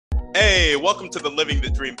Hey, welcome to the Living the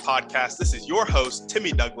Dream podcast. This is your host,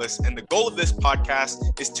 Timmy Douglas, and the goal of this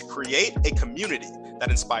podcast is to create a community that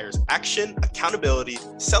inspires action, accountability,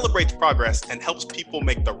 celebrates progress, and helps people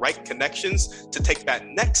make the right connections to take that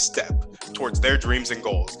next step towards their dreams and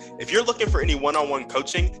goals. If you're looking for any one-on-one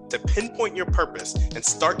coaching to pinpoint your purpose and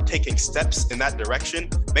start taking steps in that direction,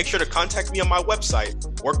 make sure to contact me on my website,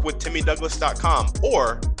 workwithtimmydouglas.com,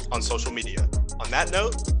 or on social media. On that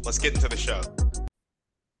note, let's get into the show.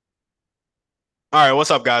 All right,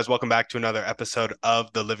 what's up, guys? Welcome back to another episode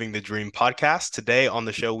of the Living the Dream podcast. Today on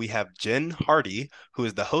the show, we have Jen Hardy, who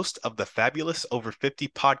is the host of the Fabulous Over 50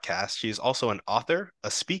 podcast. She is also an author,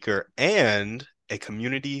 a speaker, and a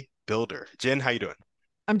community builder. Jen, how you doing?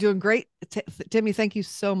 I'm doing great. Timmy, thank you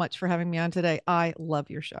so much for having me on today. I love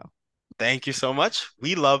your show. Thank you so much.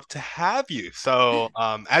 We love to have you. So,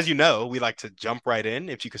 as you know, we like to jump right in.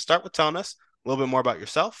 If you could start with telling us a little bit more about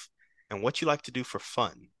yourself and what you like to do for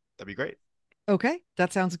fun, that'd be great. Okay,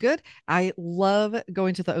 that sounds good. I love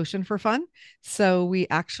going to the ocean for fun. So we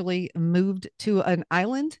actually moved to an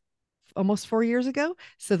island almost 4 years ago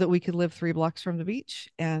so that we could live 3 blocks from the beach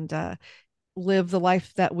and live the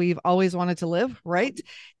life that we've always wanted to live, right?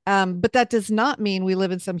 But that does not mean we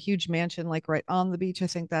live in some huge mansion like right on the beach. I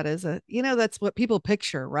think that is that's what people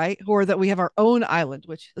picture, right? Or that we have our own island,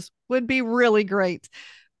 would be really great.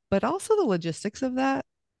 But also the logistics of that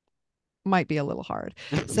might be a little hard.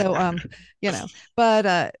 So, but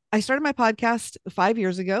I started my podcast 5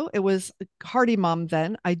 years ago. It was Hardy Mom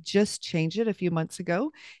then. I just changed it a few months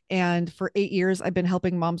ago. And for 8 years, I've been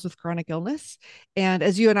helping moms with chronic illness. And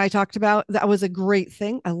as you and I talked about, that was a great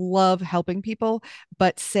thing. I love helping people,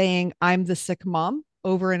 but saying I'm the sick mom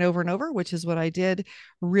over and over and over, which is what I did,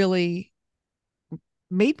 really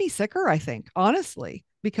made me sicker, I think, honestly,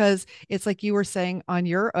 because it's like you were saying on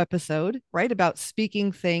your episode, right? About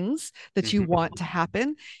speaking things that you want to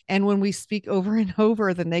happen. And when we speak over and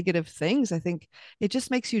over the negative things, I think it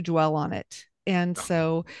just makes you dwell on it. And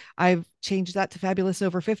so I've changed that to Fabulous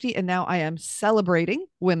Over 50. And now I am celebrating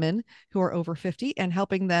women who are over 50 and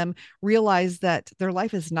helping them realize that their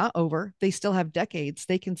life is not over. They still have decades.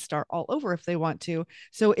 They can start all over if they want to.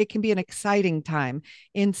 So it can be an exciting time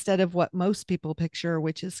instead of what most people picture,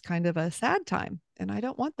 which is kind of a sad time. And I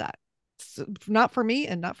don't want that. It's not for me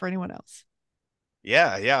and not for anyone else.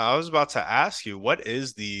 Yeah. I was about to ask you, what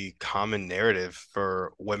is the common narrative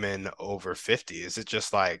for women over 50? Is it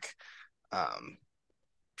just like, um,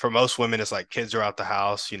 for most women, it's like kids are out the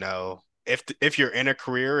house, if you're in a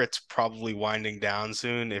career, it's probably winding down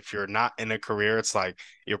soon. If you're not in a career, it's like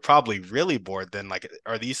you're probably really bored then. Like,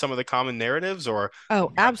 are these some of the common narratives or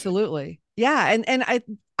Oh, absolutely. Yeah. And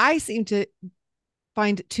I seem to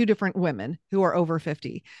find two different women who are over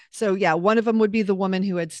 50. So yeah, one of them would be the woman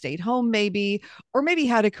who had stayed home maybe, or maybe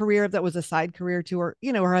had a career that was a side career to her,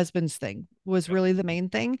 her husband's thing was really the main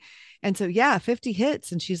thing. And so yeah, 50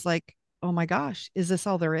 hits and she's like, oh my gosh, is this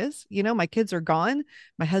all there is? My kids are gone.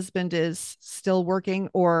 My husband is still working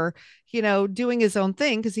or, doing his own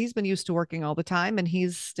thing because he's been used to working all the time and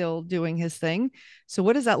he's still doing his thing. So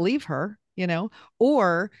what does that leave her?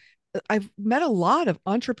 Or I've met a lot of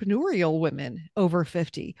entrepreneurial women over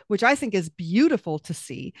 50, which I think is beautiful to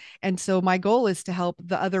see. And so my goal is to help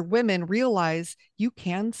the other women realize you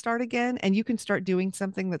can start again and you can start doing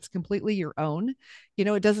something that's completely your own.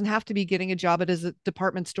 It doesn't have to be getting a job at a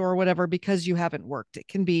department store or whatever because you haven't worked. It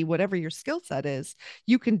can be whatever your skill set is.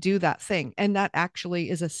 You can do that thing. And that actually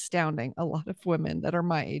is astounding a lot of women that are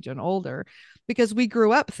my age and older because we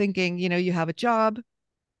grew up thinking, you have a job,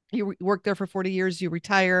 you work there for 40 years, you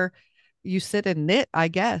retire, you sit and knit, I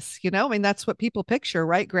guess. I mean, that's what people picture,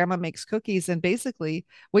 right? Grandma makes cookies and basically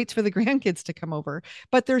waits for the grandkids to come over.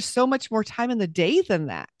 But there's so much more time in the day than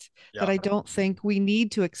that, that yeah. I don't think we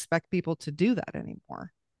need to expect people to do that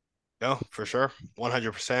anymore. No, for sure.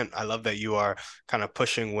 100%. I love that you are kind of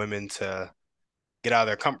pushing women to get out of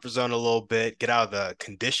their comfort zone a little bit, get out of the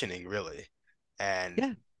conditioning really, and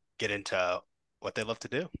Yeah, get into what they love to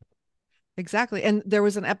do. exactly. And there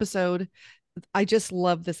was an episode, I just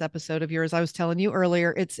love this episode of yours. I was telling you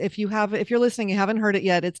earlier, it's if you're listening, you haven't heard it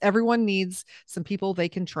yet, it's everyone needs some people they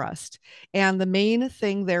can trust. And the main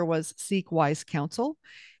thing there was seek wise counsel.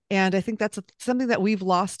 And I think that's something that we've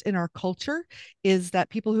lost in our culture is that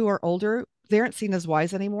people who are older, they aren't seen as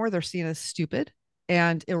wise anymore. They're seen as stupid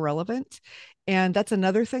and irrelevant. And that's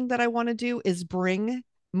another thing that I want to do is bring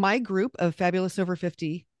my group of Fabulous Over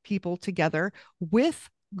 50 people together with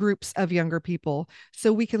groups of younger people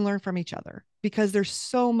so we can learn from each other because there's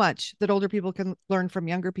so much that older people can learn from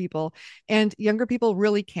younger people and younger people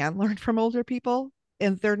really can learn from older people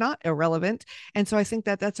and they're not irrelevant. And so I think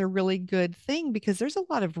that that's a really good thing because there's a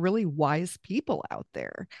lot of really wise people out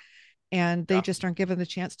there. and they Yeah. just aren't given the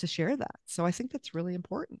chance to share that. So I think that's really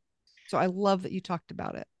important. So I love that you talked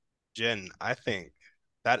about it. Jen, I think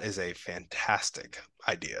that is a fantastic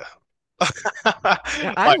idea.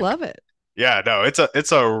 Yeah, I Like, love it. yeah, no,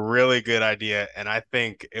 it's a really good idea, and I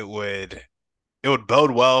think it would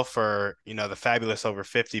bode well for, the fabulous over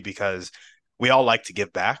 50 because we all like to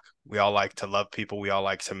give back. We all like to love people. We all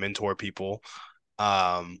like to mentor people.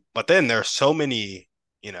 But then there's so many,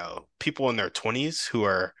 people in their 20s who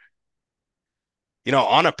are,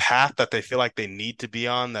 on a path that they feel like they need to be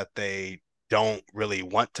on, that they don't really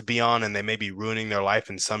want to be on, and they may be ruining their life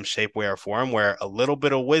in some shape, way, or form, where a little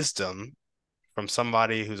bit of wisdom from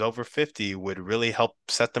somebody who's over 50 would really help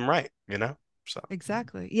set them right, you know? So,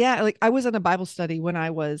 Exactly. Yeah. Like I was in a Bible study when I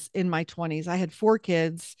was in my 20s. I had 4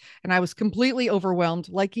 kids and I was completely overwhelmed,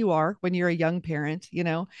 like you are when you're a young parent,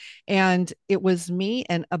 and it was me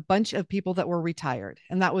and a bunch of people that were retired.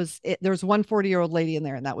 And that was it. There was one 40-year-old lady in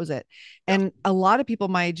there and that was it. yeah. And a lot of people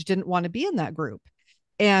my age didn't want to be in that group.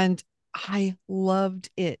 And I loved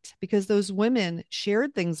it because those women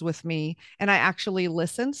shared things with me and I actually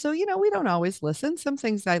listened. So, we don't always listen. Some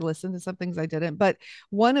things I listened and some things I didn't. But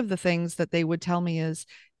one of the things that they would tell me is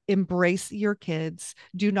embrace your kids.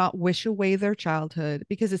 Do not wish away their childhood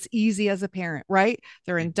because it's easy as a parent, right?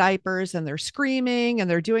 They're in diapers and they're screaming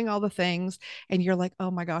and they're doing all the things. And you're like,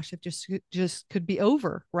 oh my gosh, it just could be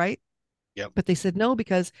over, right? Yep. But they said no,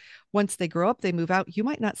 because once they grow up, they move out. You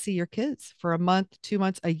might not see your kids for a month, 2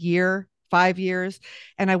 months, a year, 5 years.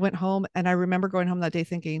 And I went home and I remember going home that day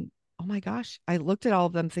thinking, oh my gosh, I looked at all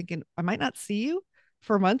of them thinking, I might not see you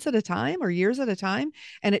for months at a time or years at a time.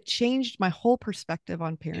 And it changed my whole perspective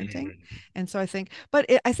on parenting. Mhm. And so I think, but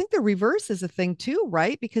I think the reverse is a thing too,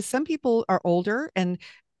 right? Because some people are older and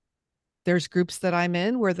there's groups that I'm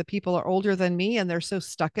in where the people are older than me and they're so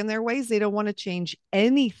stuck in their ways, they don't want to change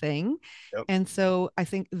anything. Yep. And so I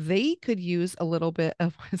think they could use a little bit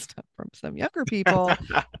of wisdom from some younger people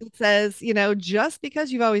that says, just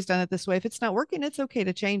because you've always done it this way, if it's not working, it's okay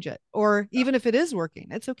to change it. Or even if it is working,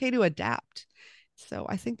 it's okay to adapt. So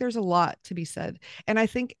I think there's a lot to be said. And I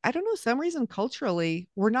think, I don't know, some reason culturally,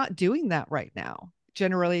 we're not doing that right now.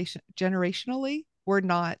 Generationally, we're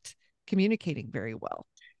not communicating very well.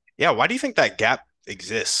 Yeah, why do you think that gap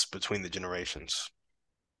exists between the generations?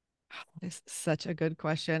 This is such a good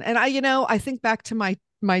question. And I think back to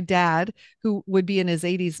my dad, who would be in his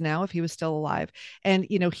 80s now if he was still alive. And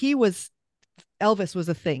he was Elvis was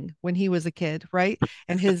a thing when he was a kid, right?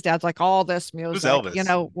 And his dad's like, all this Who's music, Elvis?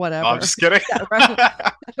 Oh, I'm whatever. just kidding. Yeah, right.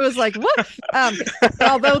 I was like, what?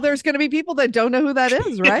 Although there's going to be people that don't know who that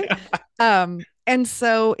is, right? And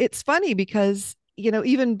so it's funny because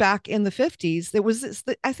even back in the 50s, there was this,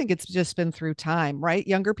 I think it's just been through time, right?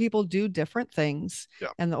 Younger people do different things Yeah.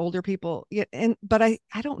 and the older people, yeah, but I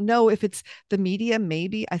don't know if it's the media,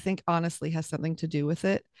 maybe I think honestly has something to do with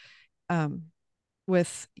it. Um,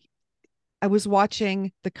 with I was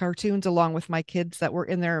watching the cartoons along with my kids that were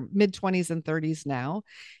in their mid 20s and 30s now,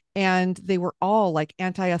 and they were all like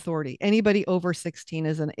anti-authority. Anybody over 16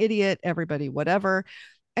 is an idiot, everybody whatever.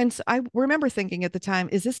 And so I remember thinking at the time,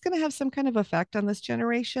 is this going to have some kind of effect on this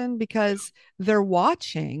generation? Because they're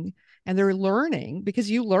watching and they're learning, because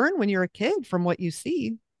you learn when you're a kid from what you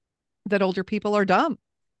see that older people are dumb.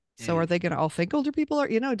 So are Mhm. they going to all think older people are,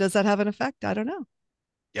 does that have an effect? I don't know.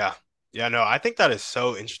 Yeah. Yeah, no, I think that is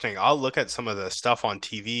so interesting. I'll look at some of the stuff on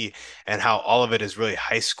TV and how all of it is really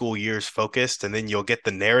high school years focused. And then you'll get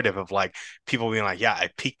the narrative of like people being like, yeah, I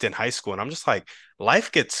peaked in high school. And I'm just like,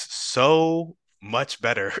 life gets so much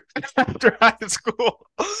better after high school.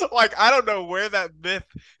 Like, I don't know where that myth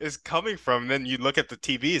is coming from. Then you look at the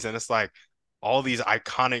TVs and it's like, all these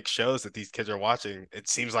iconic shows that these kids are watching, it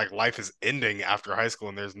seems like life is ending after high school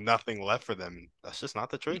and there's nothing left for them. That's just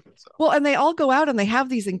not the truth. So, Well, and they all go out and they have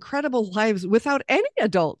these incredible lives without any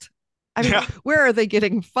adult. I mean, yeah, where are they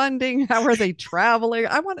getting funding? How are they traveling?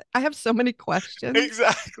 I have so many questions.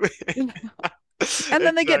 exactly. And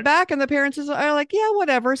then they get Exactly. back and the parents are like, yeah,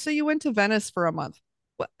 whatever. So you went to Venice for a month.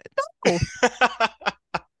 What? No.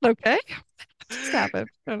 Okay. Just happened.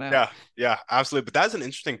 I don't know. Yeah, yeah, absolutely. But that's an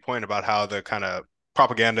interesting point about how the kind of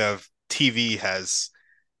propaganda of TV has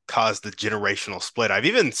caused the generational split. I've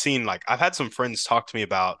even seen like I've had some friends talk to me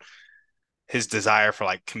about his desire for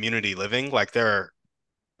like community living. Like there are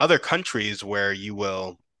other countries where you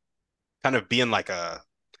will kind of be in like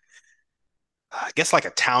I guess like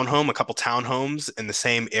a townhome, a couple townhomes in the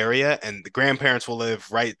same area, and the grandparents will live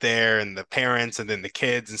right there, and the parents, and then the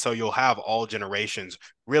kids, and so you'll have all generations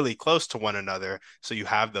really close to one another, so you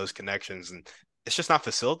have those connections, and it's just not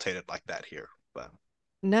facilitated like that here. But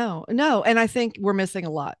No, no. And I think we're missing a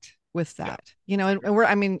lot with yeah, that, I and agree.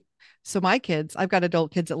 I mean, So my kids, I've got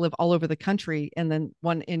adult kids that live all over the country and then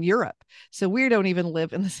one in Europe. So we don't even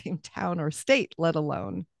live in the same town or state, let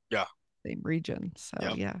alone Yeah. same region. So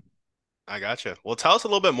Yep. yeah. I gotcha. Well, tell us a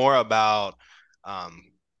little bit more about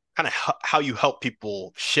um, kind of how you help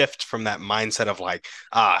people shift from that mindset of like,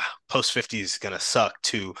 post 50 is gonna suck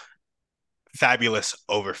to fabulous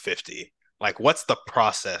over 50. Like, what's the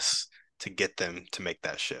process to get them to make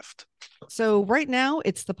that shift? So right now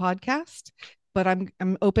it's the podcast, but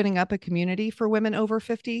I'm opening up a community for women over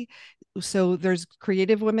 50. So there's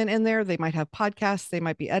creative women in there. They might have podcasts, they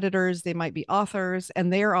might be editors, they might be authors,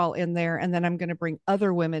 and they're all in there. And then I'm going to bring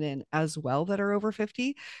other women in as well that are over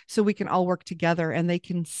 50 so we can all work together and they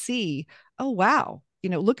can see, oh wow,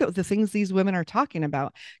 look at the things these women are talking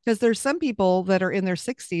about. Because there's some people that are in their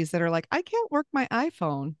 60s that are like, I can't work my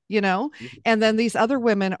iPhone. And then these other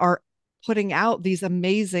women are putting out these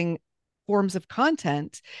amazing forms of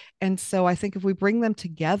content. And so I think if we bring them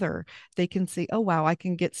together, they can see, oh, wow, I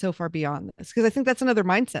can get so far beyond this. Because I think that's another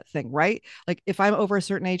mindset thing, right? Like if I'm over a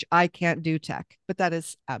certain age, I can't do tech, but that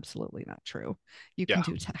is absolutely not true. You can Yeah.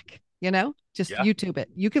 do tech, just Yeah. YouTube it.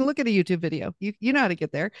 You can look at a YouTube video. You know how to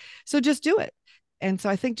get there. So just do it. And so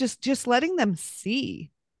I think just letting them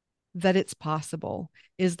see that it's possible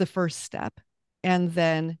is the first step and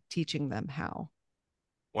then teaching them how.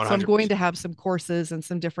 So I'm going to 100%. have some courses and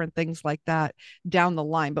some different things like that down the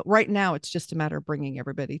line. But right now, it's just a matter of bringing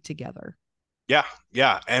everybody together. Yeah.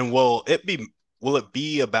 Yeah. And will it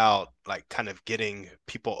be about like kind of getting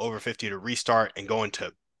people over 50 to restart and go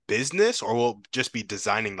into business, or will it just be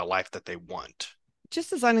designing the life that they want?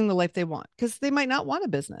 Just designing the life they want because they might not want a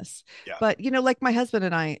business. Yeah. But, like my husband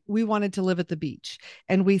and I, we wanted to live at the beach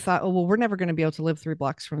and we thought, oh, well, we're never going to be able to live 3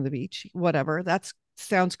 blocks from the beach. Whatever. That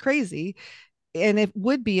sounds crazy. And it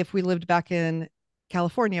would be if we lived back in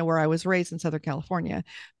California, where I was raised in Southern California.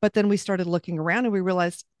 But then we started looking around and we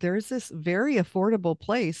realized there's this very affordable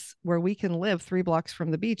place where we can live 3 blocks from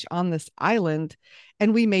the beach on this island.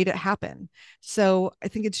 And we made it happen. So I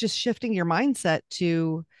think it's just shifting your mindset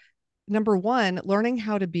to number one, learning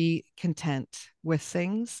how to be content with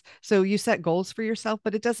things. So you set goals for yourself,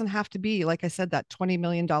 but it doesn't have to be, like I said, that $20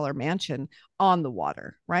 million mansion on the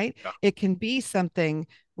water, right? Yeah. It can be something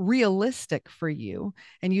realistic for you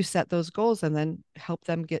and you set those goals and then help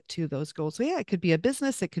them get to those goals. So yeah, it could be a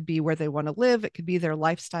business, it could be where they want to live, it could be their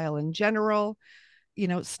lifestyle in general.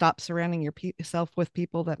 Stop surrounding yourself with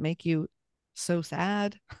people that make you so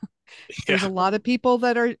sad. There's a Yeah. lot of people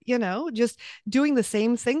that are, just doing the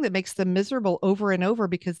same thing that makes them miserable over and over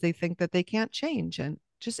because they think that they can't change, and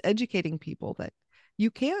just educating people that you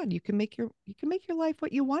can make your life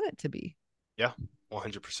what you want it to be. Yeah.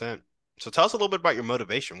 100%. So tell us a little bit about your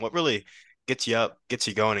motivation. What really gets you up, gets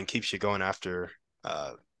you going, and keeps you going after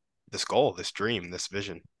uh, this goal, this dream, this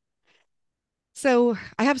vision? So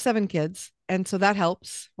I have 7 kids. And so that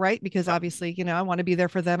helps, right? Because Yeah. obviously, I want to be there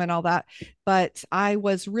for them and all that. But I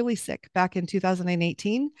was really sick back in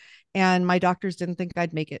 2018, and my doctors didn't think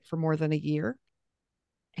I'd make it for more than a year,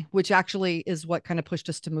 which actually is what kind of pushed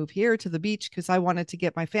us to move here to the beach because I wanted to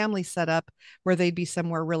get my family set up where they'd be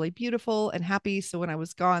somewhere really beautiful and happy. So when I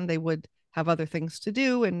was gone, they would have other things to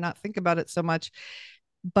do and not think about it so much.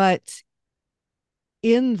 But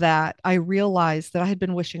in that, I realized that I had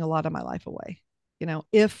been wishing a lot of my life away.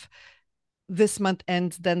 If this month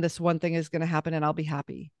ends, then this one thing is going to happen and I'll be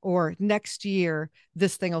happy. Or next year,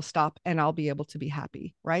 this thing will stop and I'll be able to be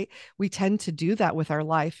happy, right? We tend to do that with our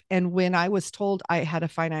life. And when I was told I had a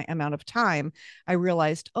finite amount of time, I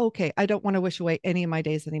realized, okay, I don't want to wish away any of my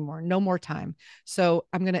days anymore. No more time. So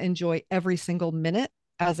I'm going to enjoy every single minute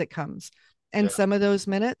as it comes. And Yeah. some of those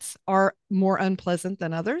minutes are more unpleasant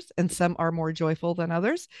than others, and some are more joyful than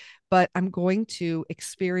others. But I'm going to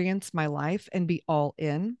experience my life and be all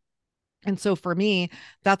in. And so for me,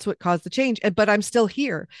 that's what caused the change. But I'm still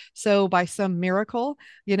here. So by some miracle,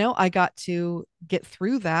 I got to get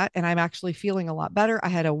through that and I'm actually feeling a lot better. I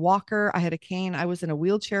had a walker, I had a cane, I was in a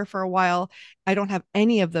wheelchair for a while. I don't have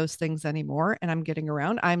any of those things anymore and I'm getting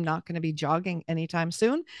around. I'm not going to be jogging anytime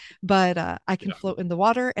soon, but I can Yeah. float in the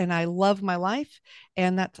water and I love my life.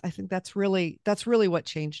 And I think that's really what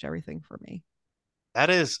changed everything for me.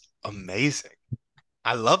 That is amazing.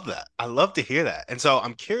 I love that. I love to hear that. And so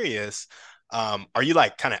I'm curious, are you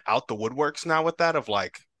like kind of out the woodworks now with that of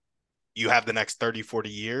like you have the next 30, 40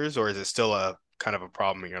 years, or is it still a kind of a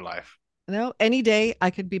problem in your life? Any day I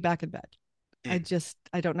could be back in bed. Mm.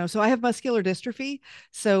 I don't know. So I have muscular dystrophy.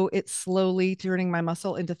 So it's slowly turning my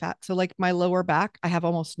muscle into fat. So, like my lower back, I have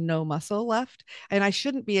almost no muscle left. And I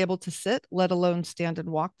shouldn't be able to sit, let alone stand and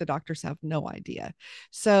walk. The doctors have no idea.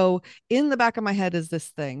 So, in the back of my head is this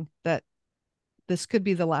thing that this could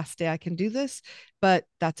be the last day I can do this, but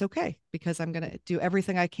that's okay because I'm going to do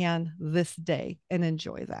everything I can this day and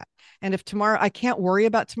enjoy that. And if tomorrow, I can't worry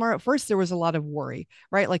about tomorrow. At first, there was a lot of worry,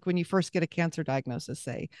 right? Like when you first get a cancer diagnosis,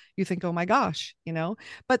 say, you think, oh my gosh,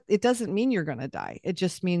 but it doesn't mean you're going to die. It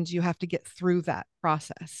just means you have to get through that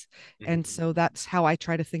process. And Mhm. so that's how I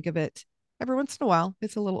try to think of it. Every once in a while,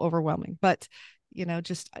 it's a little overwhelming, but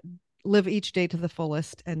just live each day to the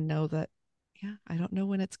fullest and know that, yeah, I don't know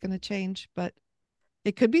when it's going to change, but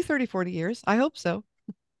it could be 30, 40 years. I hope so.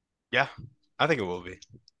 Yeah, I think it will be.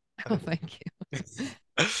 I Oh, think thank you.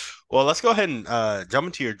 Well, let's go ahead and jump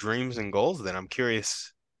into your dreams and goals then. I'm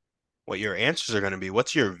curious what your answers are going to be.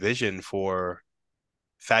 What's your vision for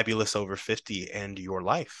Fabulous Over 50 and your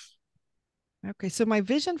life? Okay. So, my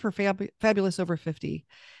vision for Fabulous Over 50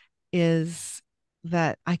 is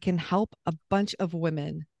that I can help a bunch of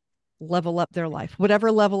women level up their life,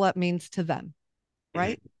 whatever level up means to them, Mhm.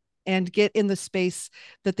 right? And get in the space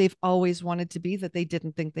that they've always wanted to be that they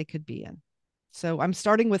didn't think they could be in. So I'm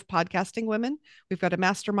starting with podcasting women. We've got a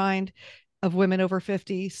mastermind of women over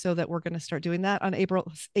 50 so that we're going to start doing that on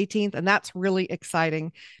April 18th. And that's really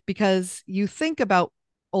exciting because you think about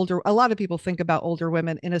a lot of people think about older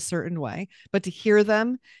women in a certain way, but to hear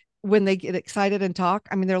them when they get excited and talk,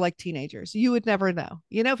 I mean, they're like teenagers. You would never know,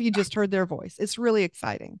 if you just heard their voice. It's really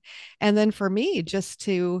exciting. And then for me, just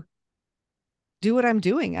to do what I'm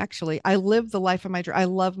doing. Actually, I live the life of my dream. I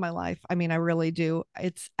love my life. I mean, I really do.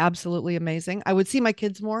 It's absolutely amazing. I would see my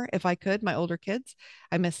kids more if I could, my older kids.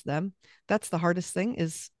 I miss them. That's the hardest thing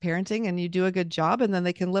is parenting, and you do a good job and then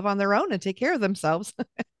they can live on their own and take care of themselves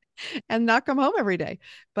and not come home every day.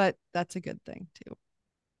 But that's a good thing too.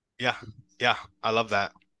 Yeah, yeah, I love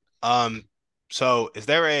that. Um, so is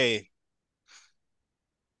there a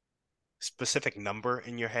specific number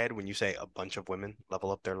in your head when you say a bunch of women level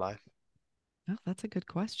up their life? Oh, that's a good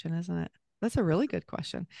question, isn't it? That's a really good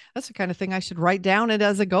question. That's the kind of thing I should write down it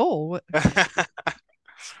as a goal.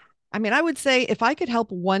 I mean, I would say if I could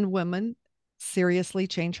help one woman seriously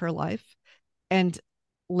change her life and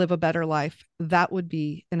live a better life, that would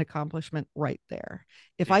be an accomplishment right there.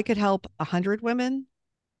 If I could help 100 women,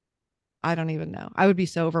 I don't even know. I would be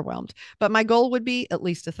so overwhelmed. But my goal would be at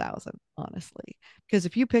least 1,000, honestly. Because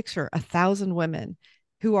if you picture 1,000 women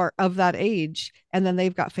who are of that age and then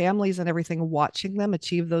they've got families and everything watching them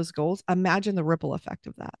achieve those goals, imagine the ripple effect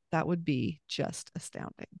of that. That would be just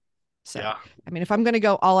astounding. So, Yeah, I mean, if I'm going to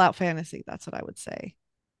go all out fantasy, that's what I would say.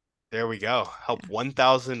 there we go. Help Yeah.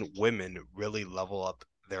 1,000 women really level up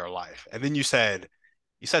their life. And then you said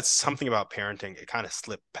something about parenting. It kind of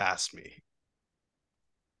slipped past me.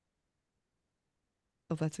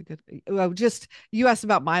 Oh, that's a good. Well, just you asked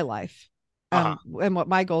about my life, Uh-huh. and what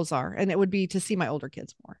my goals are, and it would be to see my older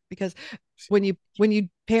kids more because when you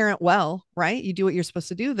parent well, right, you do what you're supposed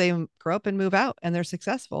to do. They grow up and move out, and they're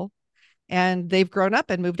successful, and they've grown up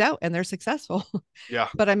and moved out, and they're successful. Yeah.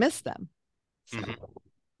 But I miss them, so Hmm.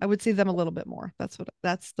 I would see them a little bit more.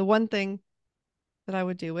 That's the one thing that I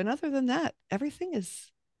would do. And other than that, everything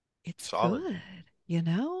is it's Solid. good, you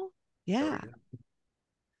know. There we Yeah. go.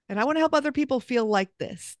 And I want to help other people feel like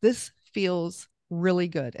this. This feels really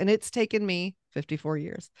good. And it's taken me 54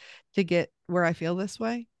 years to get where I feel this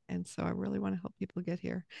way. And so I really want to help people get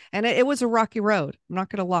here. And it was a rocky road. I'm not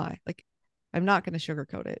going to lie. Like, I'm not going to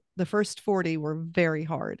sugarcoat it. The first 40 were very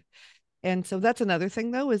hard. And so that's another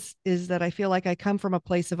thing though is that I feel like I come from a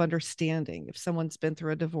place of understanding if someone's been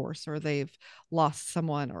through a divorce or they've lost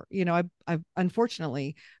someone or I've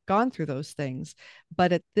unfortunately gone through those things,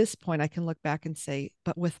 but at this point I can look back and say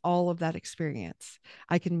but with all of that experience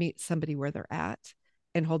I can meet somebody where they're at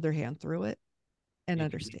and hold their hand through it and Hmm.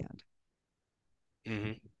 understand.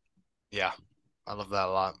 Hmm. Yeah, I love that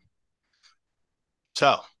a lot.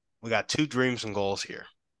 So we got two dreams and goals here.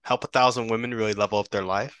 Help 1,000 women really level up their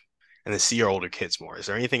life and then see your older kids more. Is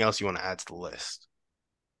there anything else you want to add to the list?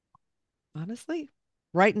 Honestly,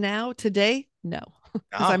 right now today no,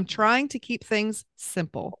 because Ah, I'm trying to keep things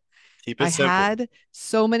simple. keep it I simple. had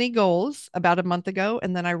so many goals about a month ago,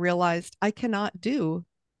 and then I realized I cannot do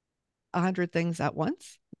 100 things at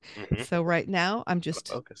once. Hmm. So right now, I'm Gotta just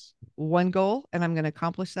focus. one goal, and I'm going to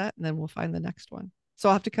accomplish that, and then we'll find the next one. So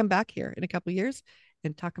I'll have to come back here in a couple of years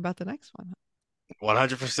and talk about the next one.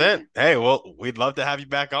 100%. Hey, well, we'd love to have you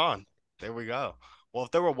back on. There we go. Well,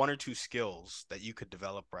 if there were one or two skills that you could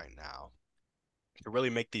develop right now to really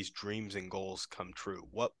make these dreams and goals come true,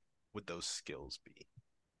 what would those skills be?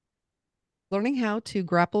 Learning how to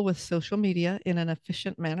grapple with social media in an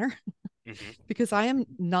efficient manner Hmm. because I am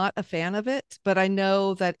not a fan of it, but I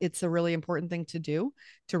know that it's a really important thing to do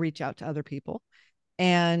to reach out to other people.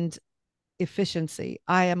 And efficiency.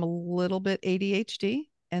 I am a little bit ADHD.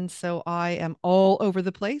 And so I am all over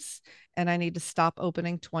the place and I need to stop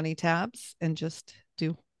opening 20 tabs and just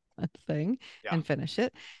do one thing Yeah. and finish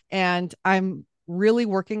it. And I'm really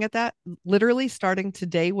working at that. Literally starting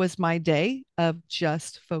today was my day of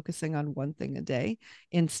just focusing on one thing a day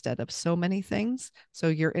instead of so many things. So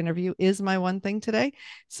your interview is my one thing today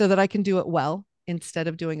so that I can do it well instead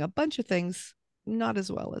of doing a bunch of things not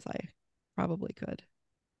as well as I probably could.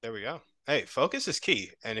 There we go. Hey, focus is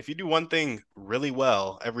key. And if you do one thing really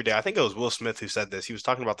well every day, I think it was Will Smith who said this. He was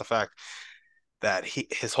talking about the fact that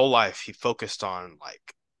his whole life he focused on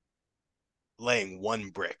like laying one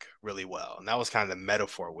brick really well. And that was kind of the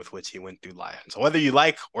metaphor with which he went through life. And so whether you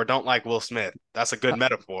like or don't like Will Smith, that's a good Uh,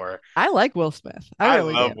 metaphor. I like Will Smith. I I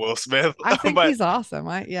really love do. Will Smith, I think but he's awesome.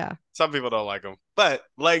 Yeah, some people don't like him. But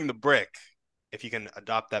laying the brick, if you can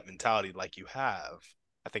adopt that mentality like you have,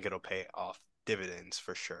 I think it'll pay off dividends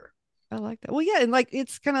for sure. I like that. Well, yeah, and like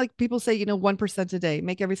it's kind of like people say, 1% a day,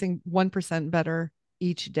 make everything 1% better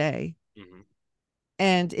each day. Hmm.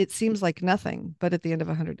 And it seems like nothing, but at the end of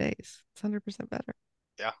 100 days, it's 100% better.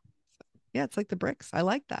 Yeah. Yeah, it's like the bricks. I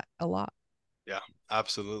like that a lot. Yeah,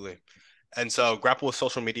 absolutely. And so grapple with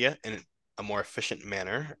social media in a more efficient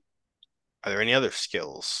manner. Are there any other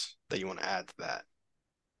skills that you want to add to that?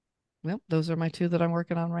 Well, those are my two that I'm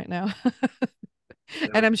working on right now.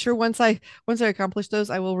 There And we I'm sure once I accomplish those,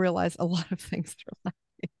 I will realize a lot of things are like,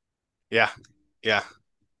 Yeah, yeah,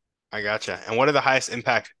 I gotcha. And what are the highest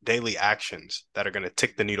impact daily actions that are going to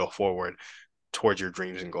tick the needle forward towards your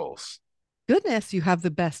dreams and goals? goodness, you have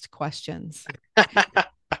the best questions.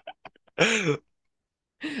 The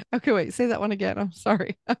Okay, wait, say that one again. I'm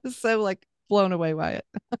sorry. I was so like blown away by it.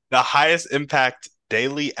 highest impact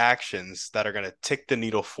daily actions that are going to tick the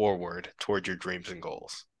needle forward toward your dreams and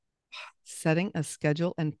goals. Setting a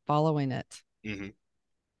schedule and following it. Hmm.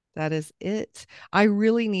 That is it. I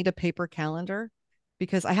really need a paper calendar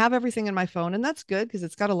because I have everything in my phone and that's good because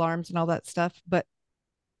it's got alarms and all that stuff, but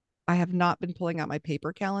I have not been pulling out my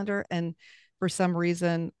paper calendar and for some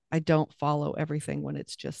reason I don't follow everything when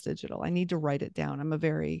it's just digital. I need to write it down. I'm a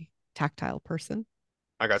very tactile person,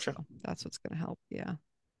 I so gotcha. that's what's going to help. Yeah.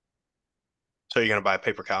 So you're going to buy a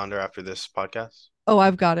paper calendar after this podcast? Oh,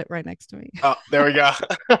 I've got it right next to me. Oh, there we go.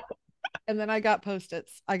 And then I got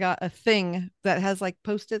post-its. I got a thing that has like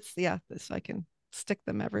post-its. Yeah, so I can stick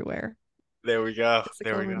them everywhere. There we go.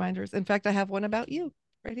 There Physical we go. reminders. In fact, I have one about you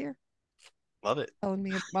right here, Love it. telling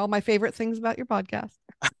me all my favorite things about your podcast.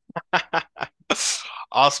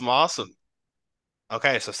 Awesome, awesome.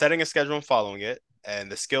 Okay, so setting a schedule and following it,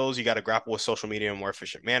 and the skills you got to grapple with social media in a more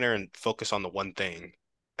efficient manner and focus on the one thing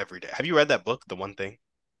every day. Have you read that book, The One Thing?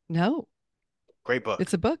 No, Great book.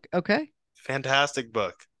 it's a book. Okay. Fantastic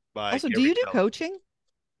book by Also, do Gary you do Keller. coaching?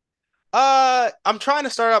 I'm trying to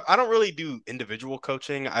start up. I don't really do individual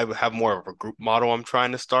coaching. I would have more of a group model I'm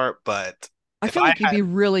trying to start, but I if feel I like you'd had, be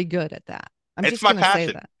really good at that. I'm it's just my going to say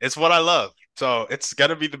passion. that. It's what I love. So it's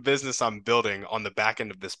gonna be the business I'm building on the back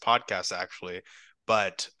end of this podcast, actually.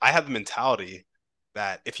 But I have the mentality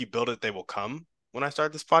that if you build it, they will come when I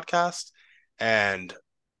start this podcast. And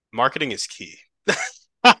marketing is key.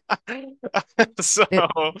 So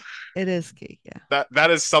It it is key. Yeah.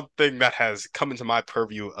 that is something that has come into my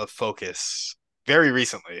purview of focus very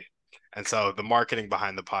recently. And so the marketing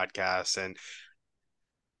behind the podcast and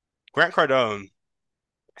Grant Cardone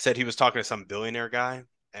said he was talking to some billionaire guy,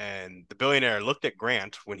 and the billionaire looked at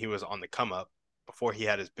Grant when he was on the come up before he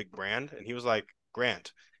had his big brand, and he was like,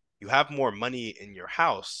 Grant, you have more money in your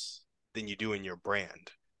house than you do in your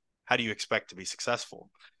brand. How do you expect to be successful?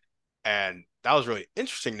 And that was really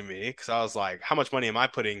interesting to me because I was like, how much money am I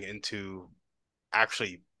putting into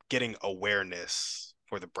actually getting awareness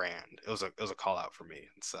for the brand? It was a call out for me.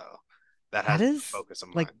 And so that That has been a is focus of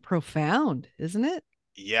like mine. profound, isn't it?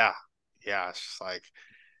 Yeah. Yeah. It's just like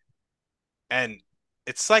and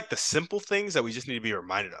it's like the simple things that we just need to be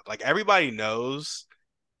reminded of. Like everybody knows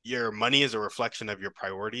your money is a reflection of your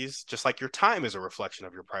priorities, just like your time is a reflection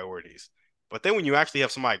of your priorities. But then when you actually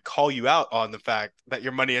have somebody call you out on the fact that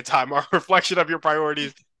your money and time are a reflection of your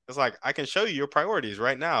priorities, it's like I can show you your priorities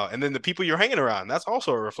right now. And then the people you're hanging around, that's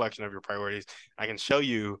also a reflection of your priorities. I can show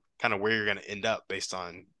you kind of where you're going to end up based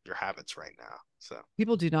on your habits right now. So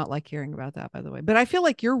People do not like hearing about that, by the way. But I feel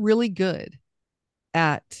like you're really good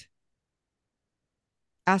at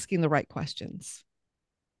asking the right questions.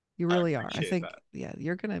 You I really are. I appreciate think, that. yeah,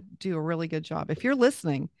 you're going to do a really good job. If you're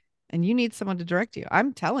listening and you need someone to direct you,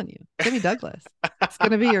 I'm telling you, Timmy Douglas, it's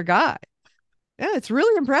going to be your guy. Yeah, it's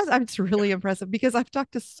really impressive. It's really impressive because I've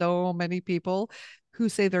talked to so many people who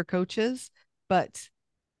say they're coaches, but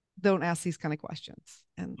don't ask these kind of questions.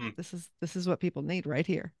 And Hmm. this is what people need right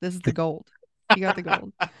here. This is the gold. You got the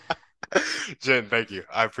gold. Jen, thank you.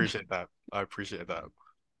 I appreciate that. I appreciate that.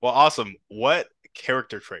 Well, awesome. What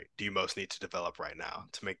character trait do you most need to develop right now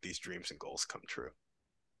to make these dreams and goals come true?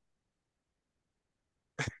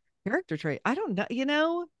 Character trait. I don't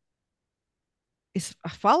know. Is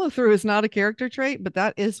follow through is not a character trait, but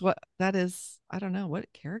that is what that is. I don't know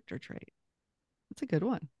what character trait. That's a good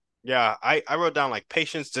one. Yeah, I wrote down like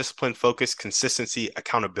patience, discipline, focus, consistency,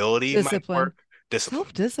 accountability might Discipline, work. Discipline.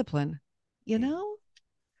 self-discipline. You Mm. know,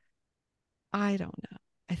 I don't know.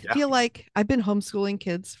 I Yeah. feel like I've been homeschooling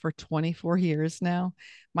kids for 24 years now.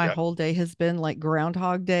 My Yeah. whole day has been like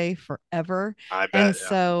Groundhog Day forever. I And bet. Yeah.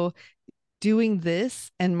 so doing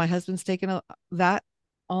this, and my husband's taken that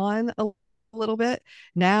on a little bit.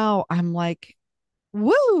 Now I'm like,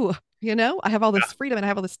 woo, I have all this freedom and I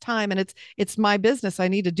have all this time, and it's my business. I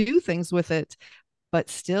need to do things with it. But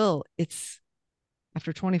still, it's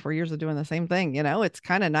after 24 years of doing the same thing, it's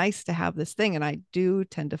kind of nice to have this thing. And I do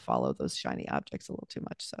tend to follow those shiny objects a little too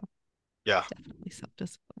much. So Yeah. definitely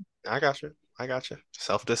self-discipline. I got you. I got you.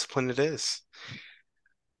 Self-discipline it is.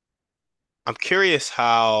 I'm curious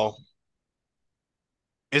how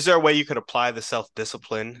is there a way you could apply the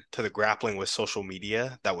self-discipline to the grappling with social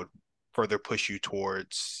media that would further push you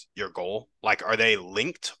towards your goal? Like, are they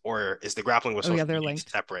linked or is the grappling with Oh yeah, social they're media linked.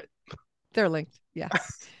 separate? They're linked. Yeah.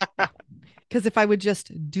 Yeah. Because if I would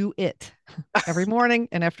just do it every morning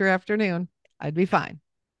and after afternoon, I'd be fine.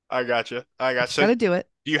 I got you. I I got just you. got So to do it.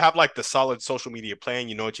 do you have like the solid social media plan?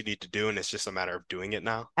 You know what you need to do, and it's just a matter of doing it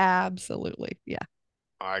now? Absolutely. Yeah.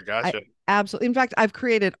 I got I you. absolutely, in fact, I've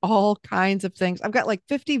created all kinds of things. I've got like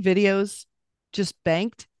 50 videos just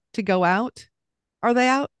banked to go out. Are they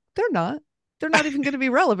out? They're not. They're not even going to be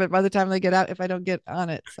relevant by the time they get out if I don't get on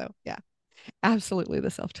it. So, yeah, absolutely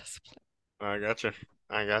the self discipline. I got you.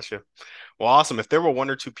 I got you. Well, awesome. If there were one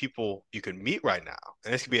or two people you could meet right now,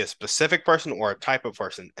 and this could be a specific person or a type of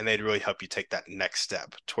person, and they'd really help you take that next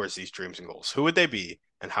step towards these dreams and goals, who would they be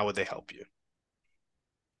and how would they help you?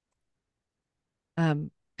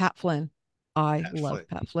 Pat Flynn. I Pat love Flynn.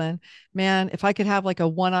 Pat Flynn. Man, if I could have like a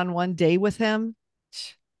one-on-one day with him,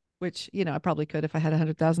 which I probably could if I had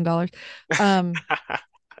 $100,000. Um,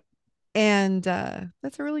 and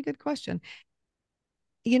that's a really good question.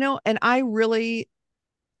 And I really,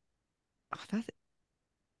 oh,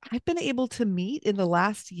 I've been able to meet in the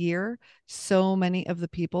last year so many of the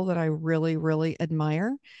people that I really, really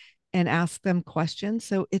admire and ask them questions.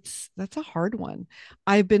 So that's a hard one.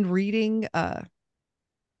 I've been reading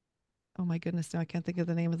oh my goodness, now I can't think of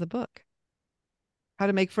the name of the book. How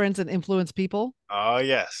to Make Friends and Influence People, Oh,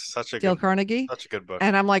 yes. Such a Dale good book. Carnegie. Such a good book.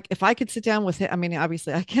 And I'm like, if I could sit down with him, I mean,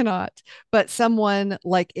 obviously I cannot, but someone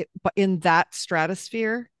like it, but in that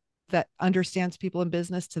stratosphere that understands people in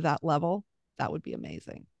business to that level, that would be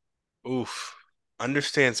amazing. Oof.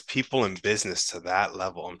 Understands people in business to that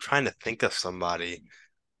level. I'm trying to think of somebody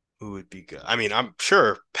who would be good. I mean, I'm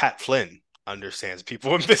sure Pat Flynn understands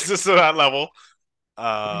people in business to that level.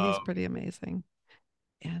 Yeah, Um, he's pretty amazing.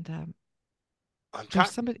 And I'm there's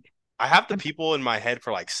trying. somebody, I have the I'm people in my head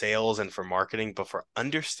for like sales and for marketing, but for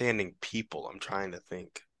understanding people, I'm trying to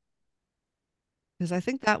think. because I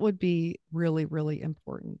think that would be really, really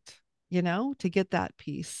important, to get that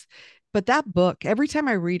piece. But that book, every time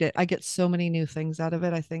I read it, I get so many new things out of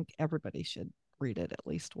it. I think everybody should read it at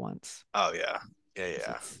least once Oh yeah, yeah, because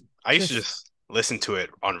yeah. it's I used to just, just listen to it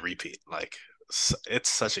on repeat. Like it's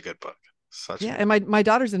such a good book. Such a yeah. good. And my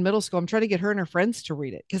daughter's in middle school. I'm trying to get her and her friends to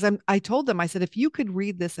read it because I told them, I said, if you could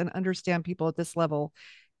read this and understand people at this level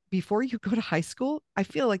before you go to high school, I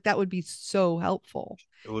feel like that would be so helpful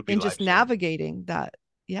It would be in just life changing. navigating that.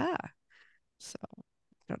 Yeah. So I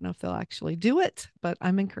don't know if they'll actually do it, but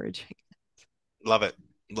I'm encouraging. Love it.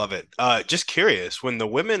 Love it. Just curious, when the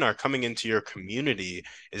women are coming into your community,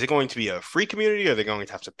 is it going to be a free community or are they going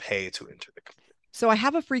to have to pay to enter the So I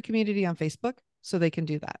have a free community on Facebook, so they can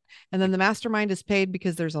do that. And then the mastermind is paid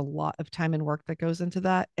because there's a lot of time and work that goes into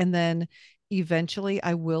that. And then eventually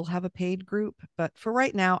I will have a paid group, but for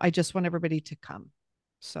right now, I just want everybody to come.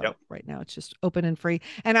 So community? right now it's just open and free.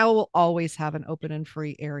 And I will always have an open and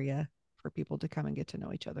free area for people to come and get to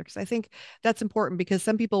know each other. Because I think that's important because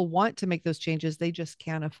some people want to make those changes, they just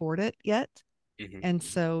can't afford it yet. Yep. And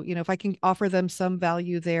so, if I can offer them some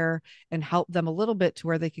value there and help them a little bit to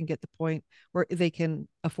where they can get the point where they can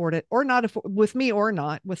afford it or not afford with me or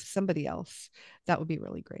not with somebody else, that would be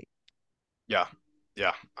really great. Yeah.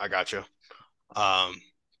 Yeah. I got you. Um,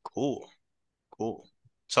 cool. Cool.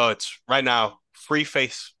 So it's right now free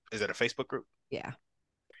face. Is it a Facebook group? Yeah.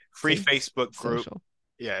 Free See, Facebook it's group. social.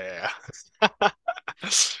 Yeah. Yeah. Yeah.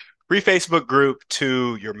 free Facebook group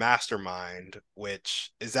to your mastermind, which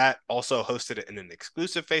is that also hosted in an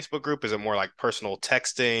exclusive Facebook group? Is it more like personal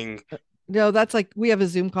texting? No, that's like we have a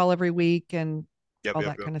Zoom call every week and Yep, all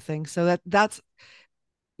yep, that yep. kind of thing. So that's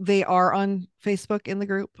they are on Facebook in the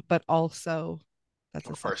group, but also that's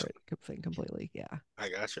a More personal. separate thing completely. Yeah. I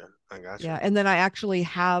gotcha. I gotcha. Yeah. And then I actually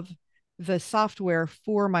have the software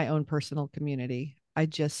for my own personal community. I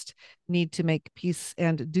just need to make peace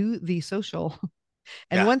and do the social.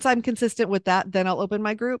 And Yeah, once I'm consistent with that, then I'll open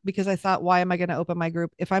my group because I thought, why am I going to open my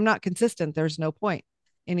group? If I'm not consistent, there's no point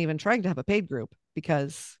in even trying to have a paid group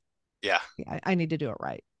because yeah. yeah, I need to do it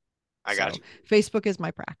right. I got So you. Facebook is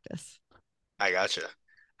my practice. I gotcha.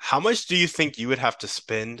 How much do you think you would have to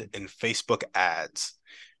spend in Facebook ads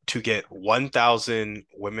to get 1,000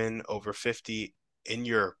 women over 50 in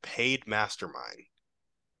your paid mastermind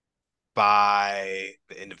by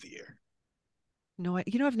the end of the year? No,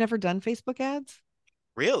 I've never done Facebook ads.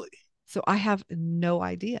 Really? So I have no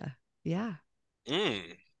idea. Yeah. Mm.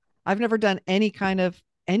 I've never done any kind of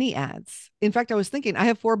any ads. In fact, I was thinking I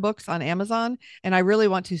have 4 books on Amazon and I really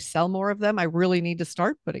want to sell more of them. I really need to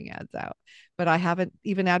start putting ads out, but I haven't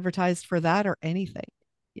even advertised for that or anything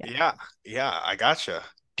yet. Yeah, yeah, I gotcha.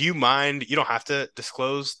 Do you mind? You don't have to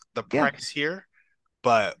disclose the Yeah. price here,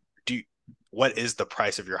 but what is the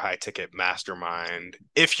price of your high ticket mastermind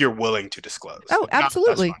if you're willing to disclose? Oh, If not, that's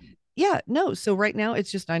absolutely. fine. Yeah. No. So right now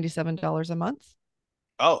it's just $97 a month.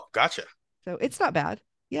 Oh, gotcha. So it's not bad.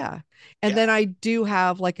 Yeah. And Yeah. then I do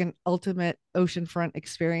have like an ultimate oceanfront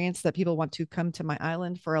experience that people want to come to my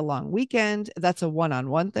island for a long weekend. That's a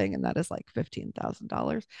one-on-one thing. And that is like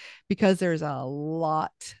 $15,000 because there's a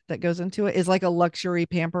lot that goes into it. Is like a luxury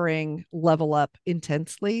pampering level up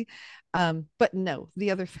intensely. But no,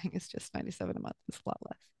 the other thing is just 97 a month. It's a lot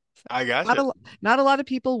less. So I not gotcha. a not a lot of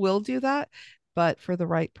people will do that, but for the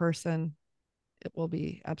right person, it will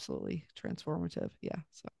be absolutely transformative. Yeah.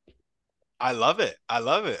 So I love it. I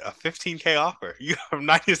love it. A 15K offer. You have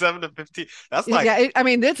 97 to 15. That's like, yeah, I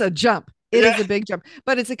mean, it's a jump. It yeah. is a big jump,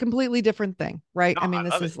 but it's a completely different thing, right? No, I mean, I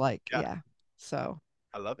this love it. is like, Yeah, yeah. So,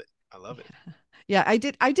 I love it. I love it. yeah, I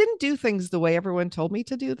didn't do things the way everyone told me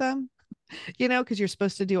to do them, because you're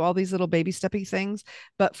supposed to do all these little baby steppy things.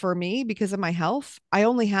 But for me, because of my health, I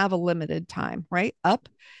only have a limited time, right? Up.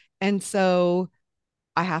 And so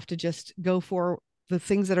I have to just go for the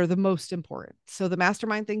things that are the most important. So the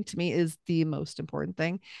mastermind thing to me is the most important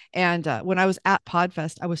thing. And when I was at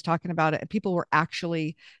Podfest, I was talking about it, and people were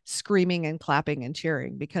actually screaming and clapping and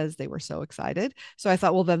cheering because they were so excited. So I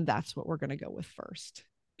thought, well, then that's what we're going to go with first.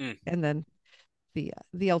 Mm, And then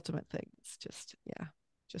the ultimate thing is just yeah,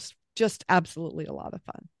 just absolutely a lot of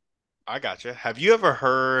fun. I gotcha. Have you ever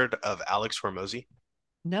heard of Alex Hormozy?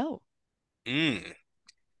 No, Mm.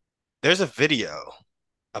 There's a video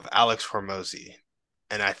of Alex Hormozy,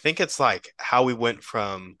 and I think it's like how we went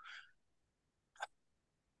from, I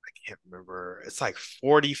can't remember, it's like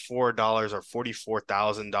 $44 or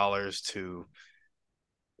 $44,000 to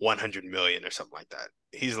 100 million or something like that.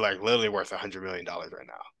 He's like literally worth $100 million right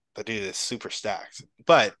now. The dude is super stacked.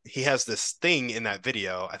 But he has this thing in that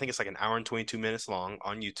video. I think it's like an hour and 22 minutes long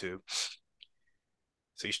on YouTube.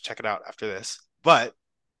 So you should check it out after this. But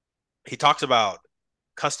he talks about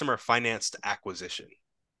customer financed acquisition,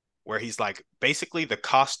 where he's like basically the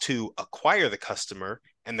cost to acquire the customer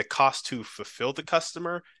and the cost to fulfill the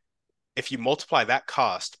customer. If you multiply that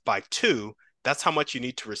cost by two, that's how much you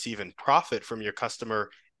need to receive in profit from your customer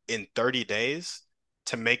in 30 days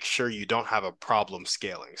to make sure you don't have a problem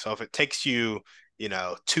scaling. So if it takes you,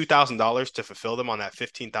 $2,000 to fulfill them on that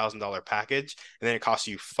 $15,000 package, and then it costs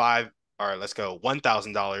you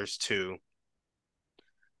 $1,000 to,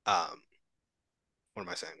 um, what am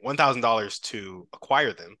I saying? $1,000 to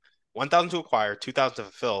acquire them, 1,000 to acquire, 2,000 to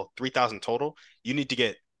fulfill, 3,000 total. You need to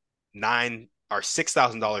get nine or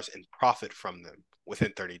 $6,000 in profit from them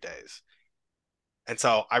within 30 days. And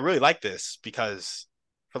so I really like this because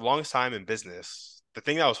for the longest time in business, the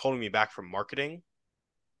thing that was holding me back from marketing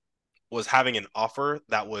was having an offer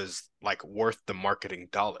that was like worth the marketing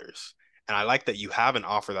dollars. And I like that you have an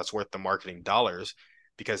offer that's worth the marketing dollars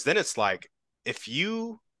because then it's like if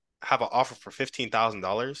you have an offer for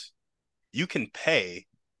 $15,000, you can pay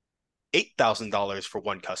 $8,000 for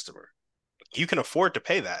one customer. You can afford to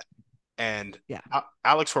pay that. And yeah,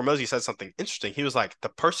 Alex Hormozy said something interesting. He was like, the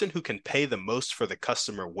person who can pay the most for the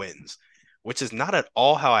customer wins, which is not at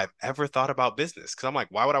all how I've ever thought about business. Cause I'm like,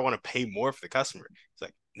 why would I want to pay more for the customer? It's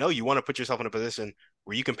like, no, you want to put yourself in a position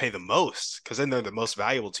where you can pay the most because then they're the most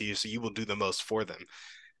valuable to you. So you will do the most for them.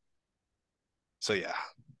 So yeah.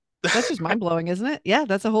 that's just mind blowing, isn't it? Yeah,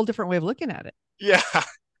 that's a whole different way of looking at it. Yeah.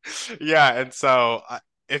 Yeah. And so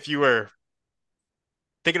if you were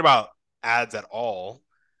thinking about ads at all,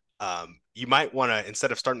 you might want to,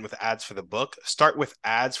 instead of starting with ads for the book, start with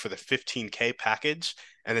ads for the 15K package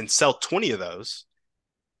and then sell 20 of those,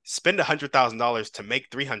 spend $100,000 to make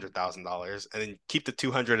 $300,000, and then keep the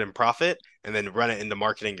 200 in profit, and then run it into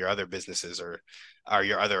marketing your other businesses or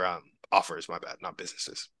your other offers. My bad, not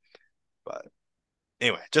businesses. But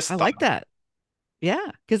anyway, just I a thought. like that. Yeah,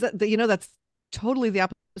 because that's totally the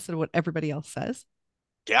opposite of what everybody else says,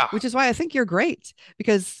 Yeah. which is why I think you're great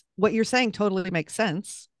because what you're saying totally makes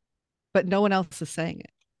sense, but no one else is saying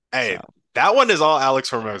it. Hey, So that one is all Alex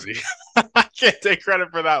Hormozy. I can't take credit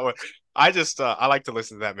for that one. I like to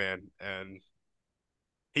listen to that man, and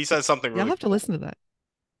he says something yeah, I'll really have to cool. listen to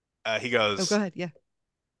that. He Oh, go goes, ahead. Yeah.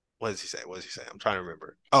 "What does he say? What does he say? I'm trying to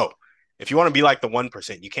remember. Oh, if you want to be like the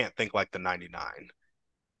 1%, you can't think like the 99,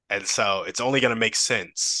 and so it's only going to make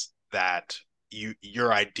sense that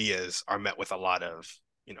your ideas are met with a lot of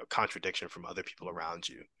contradiction from other people around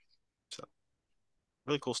you. So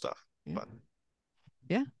really cool stuff. Yeah. But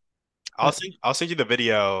Yeah. I'll But send you the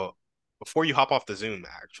video before you hop off the Zoom.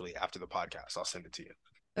 Actually, after the podcast, I'll send it to you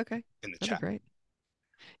okay. in the That'd be chat. great.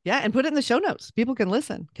 Yeah. And put it in the show notes. People can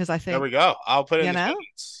listen because I There think, we go. I'll put it in you the show know,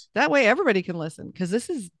 notes. that way everybody can listen because this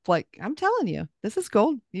is like, I'm telling you, this is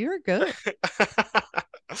gold. You're good.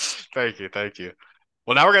 Thank you, thank you.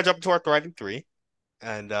 Well, now we're gonna jump into our thriving three,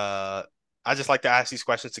 and I just like to ask these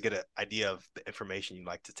questions to get an idea of the information you'd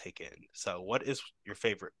like to take in. So, what is your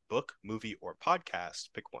favorite book, movie, or podcast?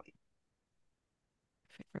 Pick one.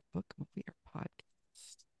 Favorite book, movie, or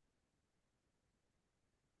podcast?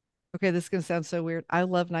 Okay, this is going to sound so weird. I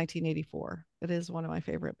love 1984. It is one of my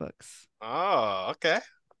favorite books. Oh, okay,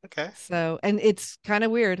 okay. So, and it's kind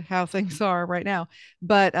of weird how things are right now,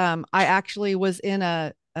 but I actually was in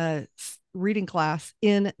a reading class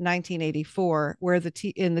in 1984 where the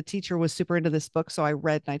teacher was super into this book, so I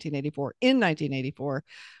read 1984 in 1984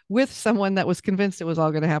 with someone that was convinced it was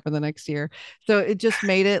all going to happen the next year. So it just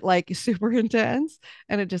made it like super intense,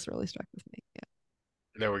 and it just really struck with me. Yeah,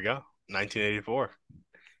 There we go. 1984.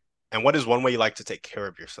 And what is one way you like to take care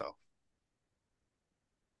of yourself?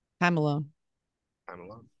 time alone, I'm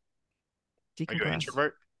alone. Are you an decompress.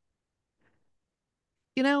 introvert?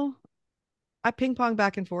 You know, I ping pong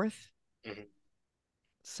back and forth. Mm-hmm.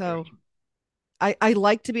 There we So I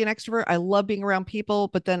like to be an extrovert. I love being around people,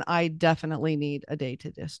 but then I definitely need a day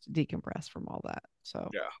to just decompress from all that. So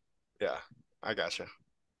Yeah, yeah, I gotcha.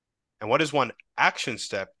 And what is one action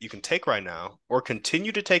step you can take right now or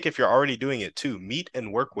continue to take if you're already doing it to meet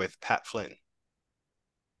and work with Pat Flynn?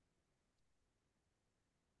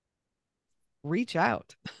 reach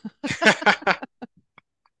out.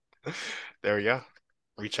 There we go.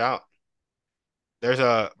 Reach out. There's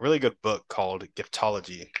a really good book called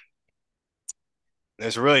Giftology.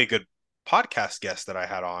 There's a really good podcast guest that I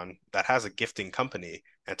had on that has a gifting company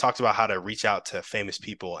and talks about how to reach out to famous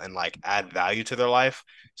people and like add value to their life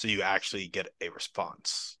so you actually get a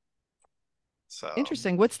response. So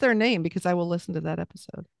Interesting. What's their name? Because I will listen to that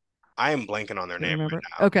episode. I am blanking on their You name remember? right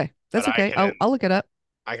now, Okay, but that's okay. I'll look it up.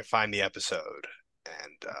 I can find the episode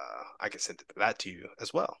and I can send that to you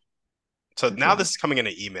as well. So now Okay. this is coming in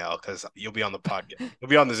an email because you'll be on the podcast. You'll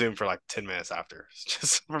be on the Zoom for like 10 minutes after,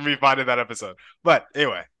 just for me finding that episode. But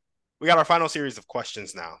anyway, we got our final series of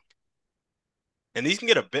questions now. And these can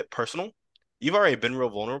get a bit personal. You've already been real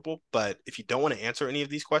vulnerable, but if you don't want to answer any of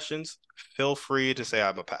these questions, feel free to say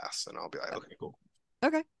I'm a pass, and I'll be like, okay, cool.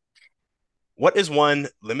 Okay. What is one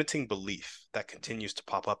limiting belief that continues to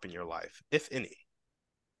pop up in your life, if any?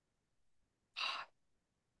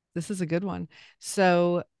 This is a good one.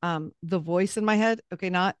 So the voice in my head, okay,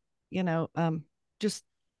 not, just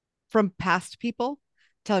from past people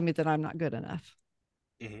telling me that I'm not good enough.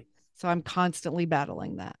 Mm-hmm. So I'm constantly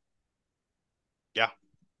battling that. Yeah.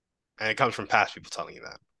 And it comes from past people telling you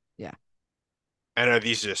that. Yeah. And are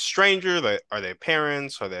these just strangers? Are they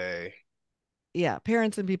parents? Are they? Yeah.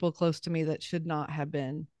 Parents and people close to me that should have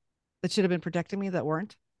been protecting me that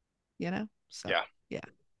weren't. So Yeah, yeah.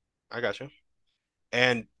 I got you.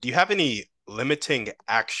 And do you have any limiting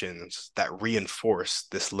actions that reinforce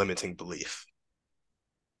this limiting belief?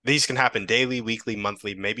 These can happen daily, weekly,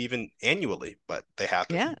 monthly, maybe even annually, but they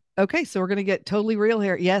happen. Yeah. Okay. So we're going to get totally real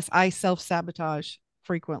here. Yes, I self sabotage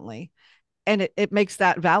frequently, and it makes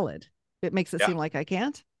that valid. It makes it Yeah, seem like I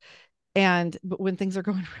can't. But when things are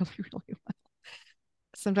going really, really well,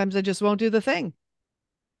 sometimes I just won't do the thing,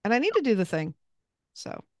 and I need to do the thing.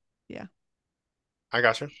 So, yeah. I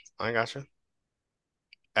got you. I got you.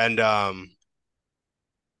 And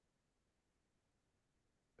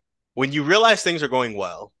when you realize things are going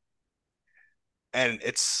well, and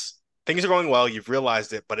it's things are going well, you've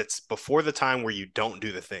realized it, but it's before the time where you don't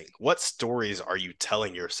do the thing. What stories are you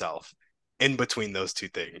telling yourself in between those two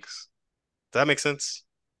things? Does that make sense?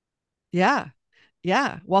 Yeah.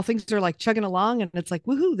 Yeah. While things are like chugging along and it's like,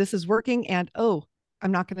 woohoo, this is working. And oh,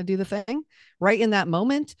 I'm not going to do the thing. Right in that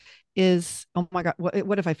moment is, oh my God,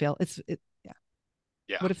 what if I fail? Yeah.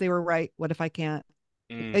 Yeah. What if they were right? What if I can't?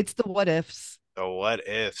 Mm, It's the what ifs the what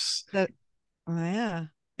ifs. that, oh, yeah.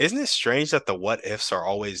 Isn't it strange that the what ifs are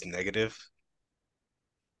always negative?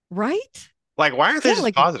 Right. Like, why aren't they Yeah. just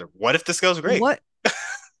Like, positive? What if this goes great? what?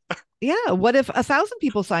 Yeah. What if 1,000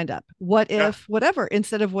 people signed up? What Yeah. if whatever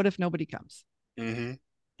instead of what if nobody comes? Hmm.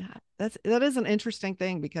 Yeah. That is an interesting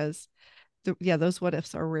thing because, yeah, those what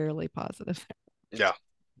ifs are rarely positive. Yeah.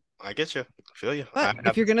 I get you. I feel you. But I have the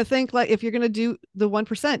same. if you're going to do the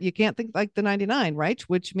 1%, you can't think like the 99, right?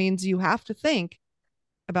 Which means you have to think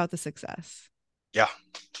about the success. Yeah,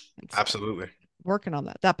 And so absolutely. working on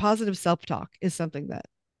that. That positive self-talk is something that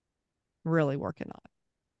really working on.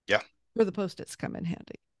 Yeah. Where the post-its come in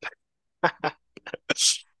handy.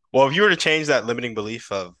 Well, if you were to change that limiting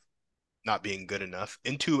belief of not being good enough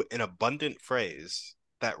into an abundant phrase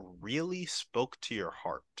that really spoke to your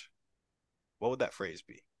heart, what would that phrase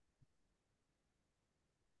be?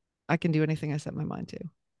 I can do anything I set my mind to,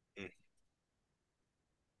 Mm,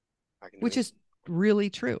 I can do which anything. is really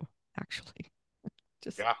true, actually.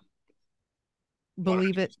 Just Yeah,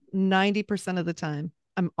 believe it 100%. 90% of the time.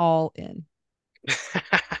 I'm all in.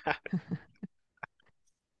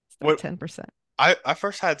 It's that What 10%. I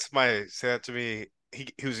first had somebody say that to me.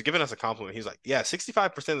 He was giving us a compliment. He's like, "Yeah,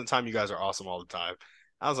 65% of the time you guys are awesome all the time."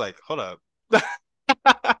 I was like, "Hold up."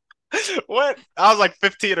 What? I was like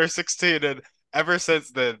 15 or 16, and ever since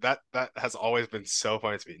then, that has always been so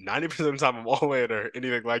funny to me. 90% of the time I'm all in or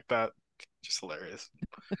anything like that. Just hilarious.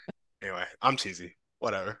 Anyway, I'm cheesy.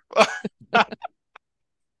 Whatever.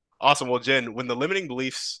 Awesome. Well, Jen, when the limiting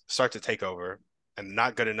beliefs start to take over and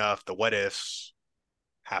not good enough, the what ifs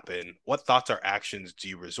happen, what thoughts or actions do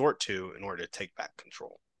you resort to in order to take back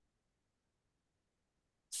control?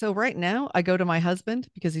 So right now I go to my husband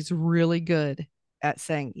because he's really good at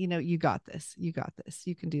saying, you got this, you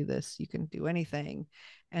can do this, you can do anything.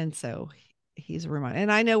 And so he's a reminder.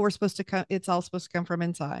 And I know we're supposed to come, it's all supposed to come from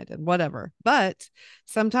inside and whatever. But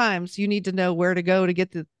sometimes you need to know where to go to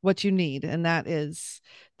get what you need. And that's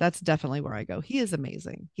definitely where I go. He is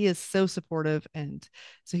amazing. He is so supportive. And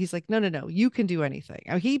so he's like, no, no, no, you can do anything.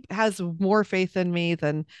 He has more faith in me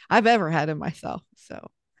than I've ever had in myself.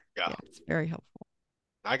 So Yeah, yeah, it's very helpful.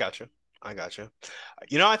 I got you. I got you.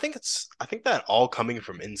 I think that all coming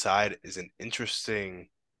from inside is an interesting,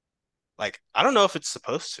 like, I don't know if it's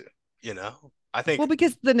supposed to, you know? I Well, think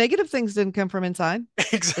because the negative things didn't come from inside, they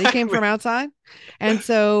came exactly. from outside. And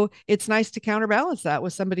so it's nice to counterbalance that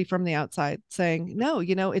with somebody from the outside saying, no,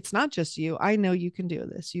 it's not just you. I know you can do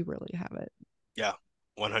this. You really have it. Yeah,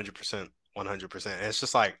 100%. 100%. And it's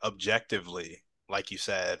just like objectively, like you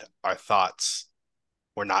said, our thoughts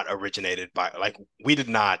were not originated by, like, we did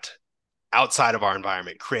not outside of our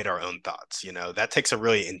environment create our own thoughts. That takes a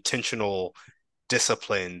really intentional,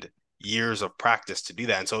 disciplined years of practice to do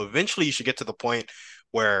that. And so eventually you should get to the point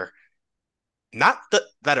where not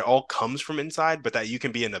that it all comes from inside, but that you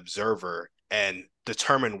can be an observer and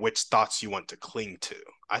determine which thoughts you want to cling to.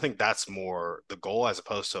 I think that's more the goal as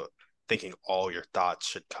opposed to thinking all your thoughts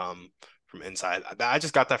should come from inside. I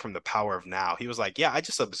just got that from the Power of Now. He was like, "Yeah, I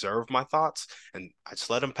just observe my thoughts and I just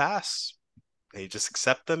let them pass. And you just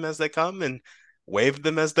accept them as they come and wave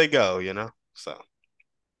them as they go. So Oh,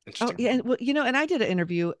 interesting. yeah. And, well, and I did an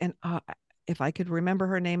interview, and if I could remember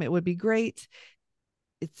her name, it would be great.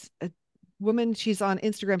 It's a woman. She's on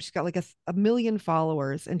Instagram. She's got like a million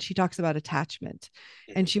followers, and she talks about attachment.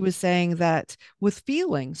 And Mhm. she was saying that with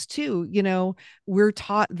feelings too, we're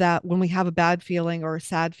taught that when we have a bad feeling or a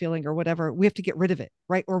sad feeling or whatever, we have to get rid of it,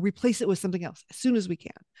 right? Or replace it with something else as soon as we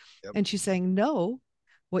can. Yep. And she's saying, no,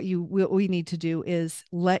 what we need to do is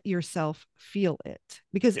let yourself feel it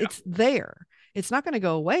because Yeah. it's there. It's not going to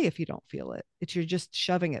go away if you don't feel it. It's you're just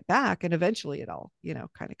shoving it back and eventually it all,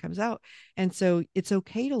 kind of comes out. And so it's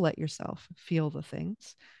okay to let yourself feel the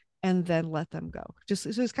things and then let them go. Just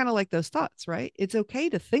so it's kind of like those thoughts, right? It's okay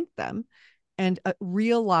to think them and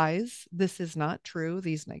realize this is not true,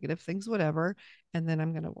 these negative things, whatever. And then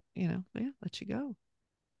I'm going to, yeah, let you go.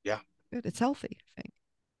 Yeah. Good. It's healthy, I think.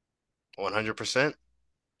 100%.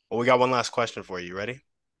 Well, we got one last question for you. Ready?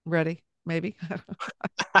 Ready? Maybe.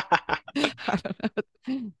 I don't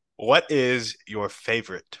know. What is your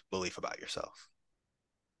favorite belief about yourself?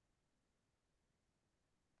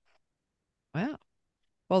 Wow.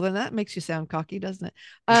 Well, then that makes you sound cocky, doesn't it?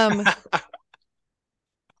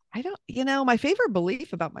 I don't, my favorite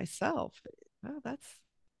belief about myself. Oh, that's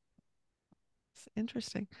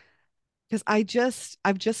interesting. Because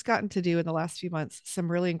I've just gotten to do in the last few months some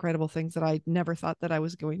really incredible things that I never thought that I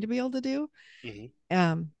was going to be able to do. Hmm.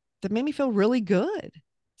 That made me feel really good.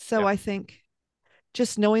 So Yeah. I think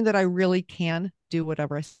just knowing that I really can do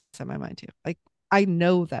whatever I set my mind to. Like I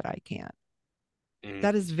know that I can. Hmm.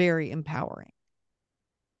 That is very empowering.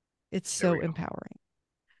 It's There so we go. empowering.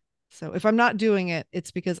 So if I'm not doing it,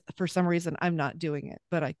 it's because for some reason I'm not doing it,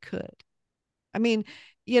 but I could. I mean,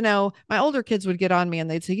 my older kids would get on me and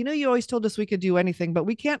they'd say, you always told us we could do anything, but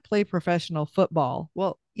we can't play professional football.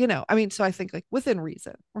 Well, I mean, so I think like within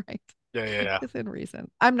reason, right? Yeah, yeah, yeah. Within reason.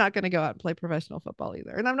 I'm not going to go out and play professional football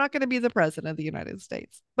either. And I'm not going to be the president of the United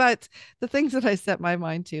States. But the things that I set my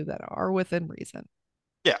mind to that are within reason,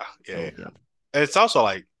 Yeah, yeah, I will yeah. do. It's also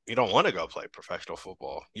like you don't want to go play professional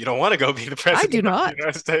football. You don't want to go be the I do president of the not.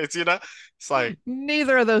 United States, you know? It's like,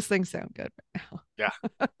 Neither of those things sound good yeah,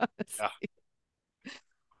 right now. yeah.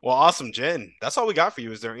 Well, awesome, Jen. That's all we got for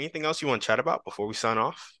you. Is there anything else you want to chat about before we sign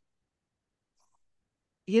off?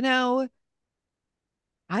 you know,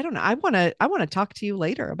 I don't know. I want to talk to you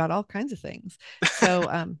later about all kinds of things.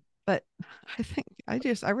 So but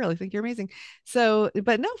I really think you're amazing. So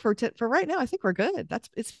but no, for right now I think we're good.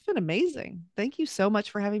 It's been amazing. Thank you so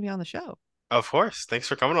much for having me on the show. Of course. Thanks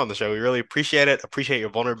for coming on the show. We really appreciate it. Appreciate your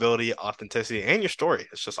vulnerability, authenticity, and your story.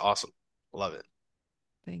 It's just awesome. Love it.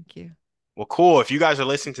 Thank you. Well, cool. If you guys are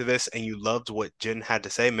listening to this and you loved what Jen had to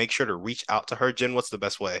say, make sure to reach out to her. Jen, what's the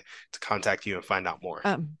best way to contact you and find out more?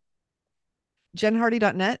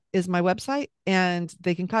 Jenhardy.net is my website and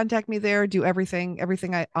they can contact me there, do everything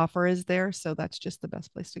I offer is there, so that's just the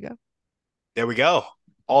best place to go. There we go.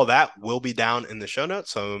 All that will be down in the show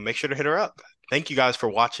notes, so make sure to hit her up. Thank you guys for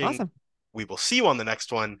watching. Awesome. We will see you on the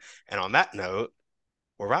next one. And on that note,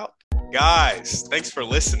 we're out. Guys, thanks for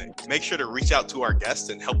listening. Make sure to reach out to our guests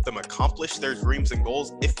and help them accomplish their dreams and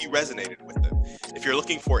goals if you resonated with them. If you're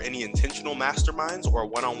looking for any intentional masterminds or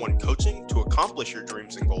one-on-one coaching to accomplish your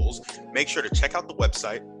dreams and goals, make sure to check out the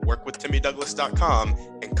website, workwithtimmydouglas.com,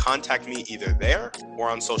 and contact me either there or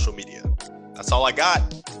on social media. That's all I got.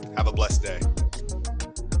 Have a blessed day.